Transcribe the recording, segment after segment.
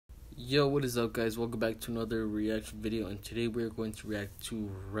Yo, what is up, guys? Welcome back to another reaction video, and today we're going to react to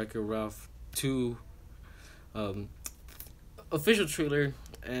Wreck-It Ralph 2 official trailer.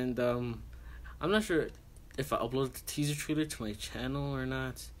 And I'm not sure if I uploaded the teaser trailer to my channel or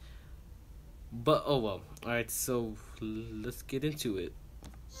not, but oh well. Alright, so let's get into it.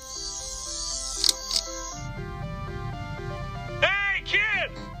 Hey, kid!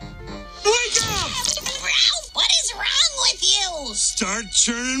 Wake up! Ralph, what is wrong with you? Start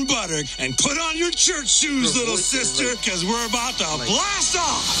churning butter and put on your church shoes, little sister, because we're about to blast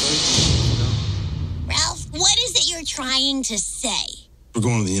off! Ralph, what is it you're trying to say? We're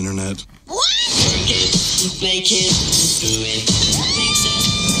going to the internet. What? Ladies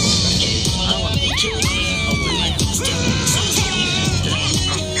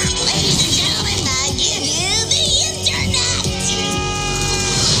and gentlemen, I give you the internet!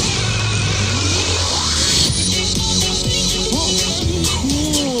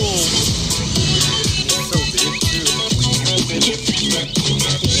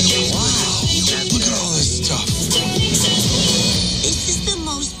 Look at all this stuff. This is the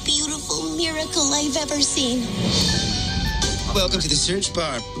most beautiful miracle I've ever seen. Welcome to the search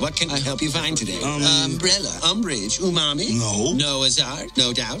bar. What can I help you find today? Umbrella, umbrage, umami. No. Noah's Ark,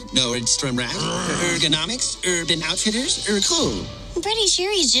 no doubt. Nordstrom Rack, ergonomics, urban outfitters, cool. I'm pretty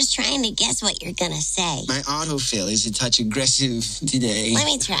sure he's just trying to guess what you're gonna say. My autofill is a touch aggressive today. Let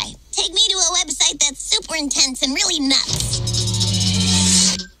me try. Take me to a website that's super intense and really nuts.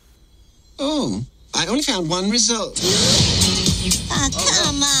 Oh, I only found one result. Oh,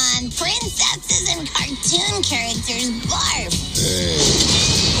 come on. Princesses and cartoon characters barf.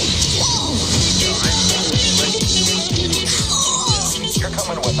 Whoa. You're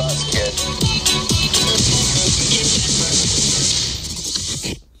coming with us, kid.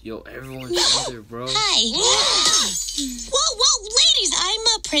 Yo, everyone's in there, bro. Hi. Whoa, ladies, I'm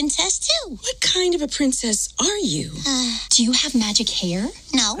a princess too. What kind of a princess are you? Do you have magic hair?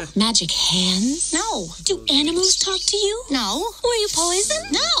 No. Magic hands? No. Do animals talk to you? No. Were you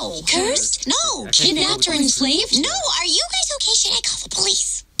poisoned? No. Cursed? No. Kidnapped or enslaved? No. Are you guys okay? Should I call the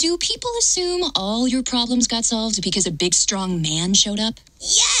police? Do people assume all your problems got solved because a big strong man showed up?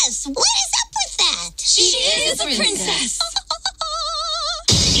 Yes. What is up with that? She is a princess.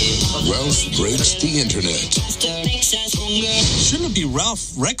 Ralph breaks the internet. Shouldn't it be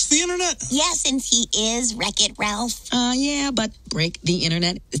Ralph wrecks the internet? Yeah, since he is Wreck-It Ralph. Yeah, but break the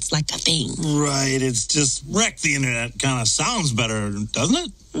internet, it's like a thing. Right, it's just wreck the internet kind of sounds better, doesn't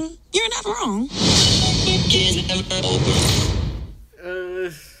it? You're not wrong.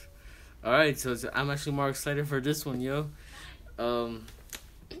 Alright, so I'm actually more excited for this one, yo. The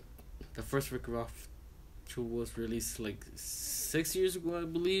first Wreck-It Ralph 2 was released like 6 years ago, I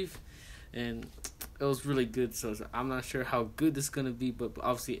believe, and it was really good. So I'm not sure how good this is gonna be, but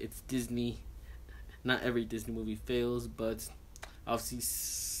obviously it's Disney. Not every Disney movie fails, but obviously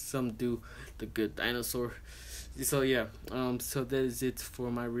some do. The Good Dinosaur. So yeah, so that is it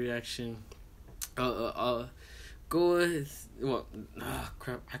for my reaction. Go ahead. Well,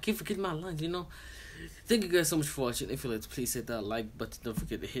 crap, I keep forgetting my lines, you know. Thank you guys so much for watching. If you like, please hit that like button. Don't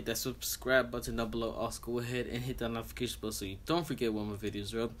forget to hit that subscribe button down below. Also, go ahead and hit that notification bell so you don't forget when my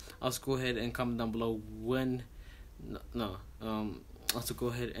videos are up. Also, go ahead and comment down below when. Also, go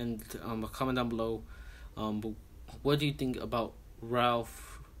ahead and comment down below. What do you think about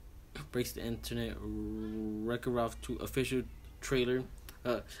Ralph Breaks the Internet? Wreck-It Ralph 2 official trailer.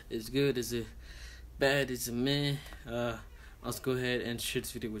 Is good? Is it bad? Is it meh? Also, go ahead and share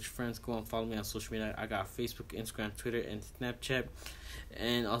this video with your friends. Go and follow me on social media. I got Facebook, Instagram, Twitter, and Snapchat.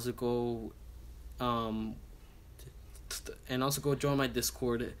 And also go, join my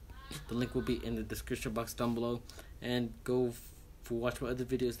Discord. The link will be in the description box down below. And go watch my other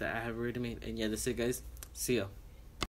videos that I have already made. And yeah, that's it, guys. See ya.